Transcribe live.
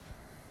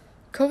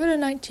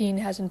COVID-19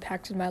 has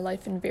impacted my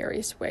life in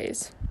various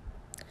ways.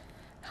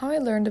 How I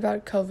learned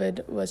about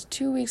COVID was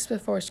 2 weeks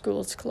before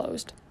schools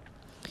closed.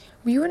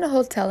 We were in a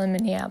hotel in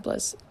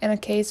Minneapolis, and a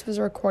case was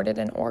recorded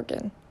in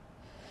Oregon.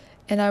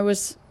 And I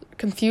was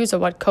confused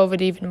at what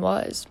COVID even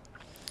was.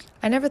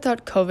 I never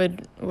thought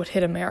COVID would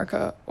hit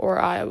America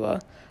or Iowa.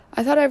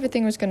 I thought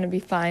everything was going to be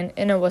fine,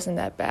 and it wasn't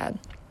that bad.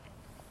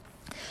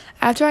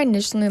 After I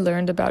initially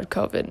learned about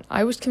COVID,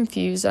 I was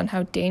confused on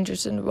how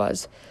dangerous it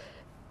was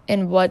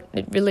and what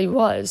it really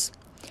was.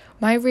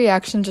 My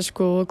reaction to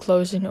school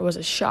closing was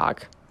a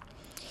shock.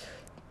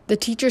 The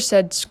teacher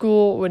said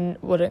school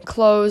wouldn't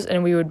close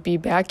and we would be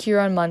back here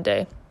on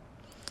Monday.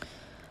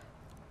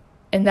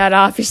 And that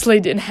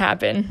obviously didn't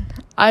happen.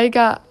 I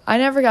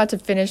never got to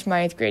finish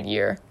my 8th grade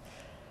year.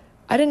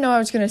 I didn't know I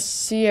was going to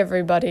see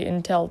everybody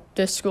until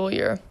this school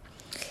year.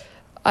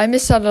 I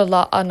missed out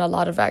on a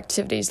lot of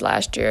activities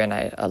last year and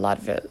a lot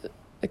of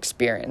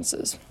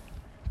experiences.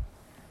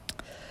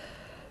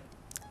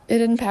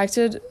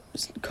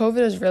 COVID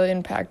has really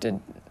impacted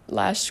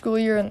last school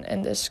year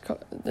and this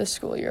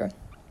school year.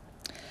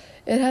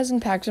 It has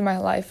impacted my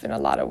life in a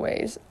lot of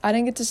ways. I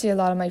didn't get to see a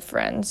lot of my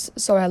friends,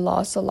 so I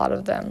lost a lot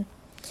of them.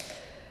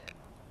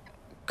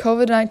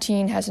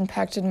 COVID-19 has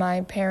impacted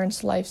my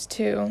parents' lives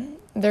too.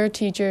 They're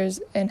teachers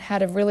and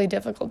had a really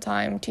difficult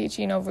time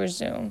teaching over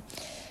Zoom,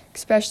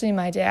 especially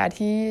my dad.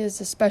 He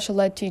is a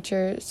special ed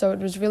teacher, so it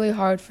was really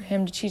hard for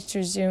him to teach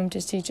through Zoom to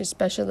teach his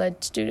special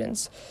ed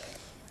students.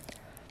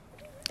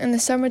 In the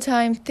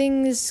summertime,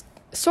 things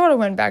sort of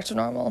went back to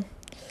normal.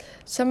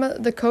 Some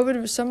of the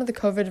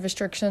COVID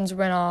restrictions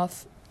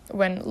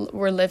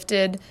were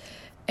lifted,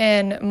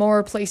 and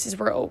more places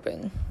were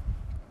open.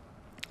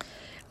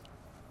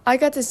 I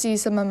got to see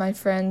some of my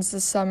friends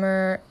this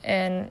summer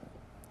and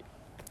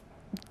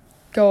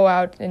go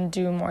out and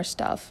do more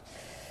stuff.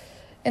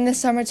 In the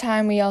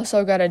summertime, we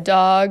also got a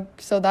dog,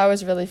 so that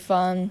was really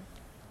fun.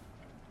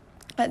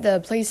 At the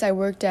place I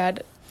worked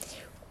at,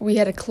 we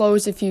had to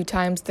close a few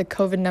times. The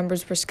COVID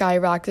numbers were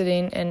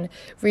skyrocketing and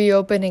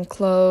reopen and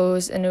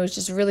close, and it was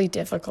just really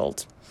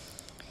difficult.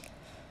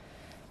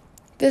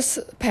 This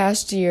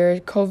past year,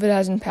 COVID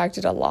has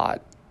impacted a lot.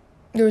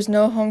 There was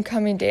no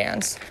homecoming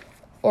dance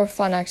or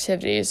fun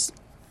activities.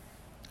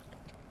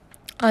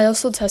 I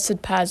also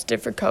tested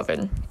positive for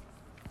COVID.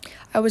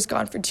 I was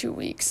gone for 2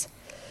 weeks.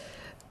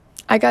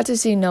 I got to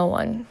see no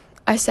one.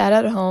 I sat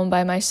at home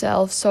by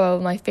myself so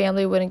my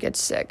family wouldn't get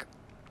sick.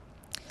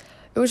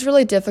 It was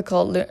really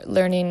difficult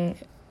learning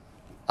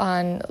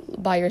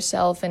by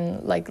yourself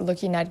and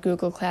looking at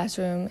Google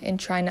Classroom and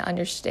trying to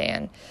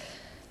understand.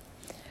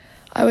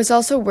 I was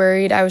also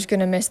worried I was going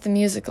to miss the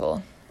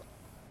musical,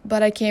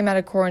 but I came out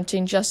of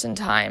quarantine just in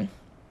time.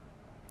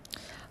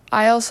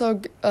 I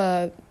also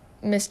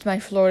missed my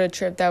Florida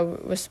trip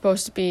that was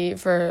supposed to be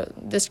for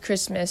this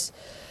Christmas.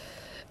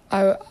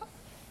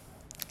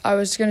 I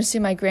was going to see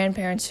my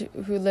grandparents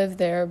who live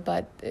there,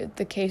 but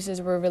the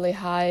cases were really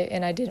high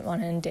and I didn't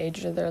want to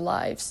endanger their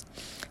lives.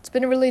 It's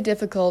been really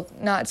difficult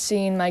not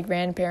seeing my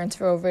grandparents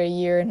for over a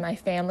year and my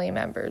family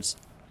members.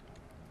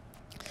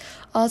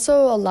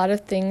 Also, a lot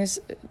of things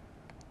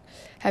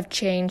have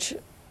changed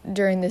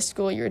during this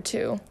school year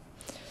too.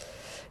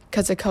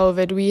 Because of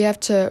COVID,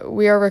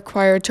 we are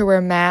required to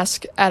wear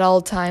masks at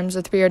all times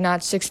if we are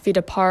not 6 feet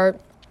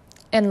apart.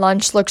 And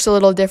lunch looks a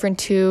little different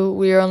too.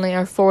 We are only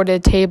afforded a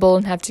table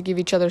and have to give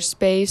each other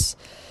space.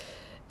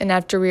 And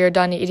after we are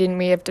done eating,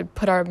 we have to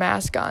put our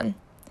mask on.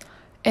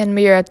 And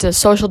we are at the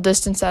social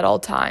distance at all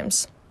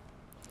times.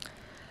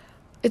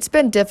 It's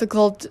been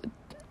difficult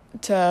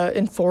to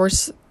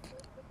enforce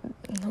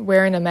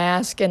wearing a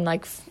mask and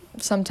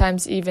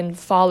sometimes even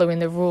following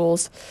the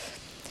rules.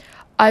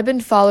 I've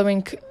been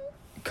following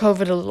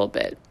COVID a little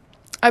bit.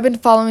 I've been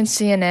following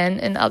CNN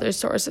and other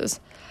sources.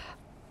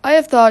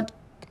 I thought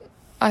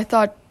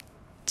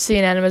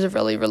CNN was a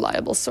really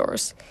reliable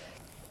source.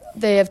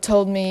 They have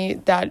told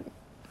me that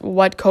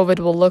what COVID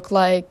will look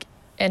like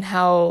and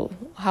how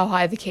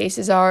high the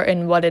cases are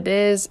and what it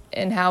is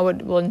and how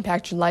it will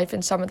impact your life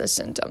and some of the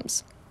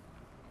symptoms.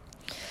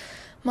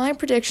 My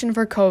prediction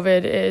for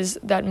COVID is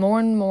that more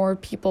and more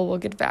people will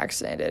get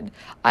vaccinated.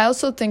 I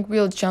also think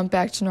we'll jump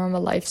back to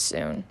normal life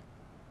soon.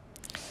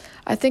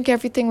 I think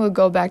everything will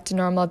go back to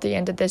normal at the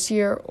end of this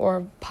year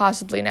or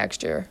possibly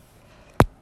next year.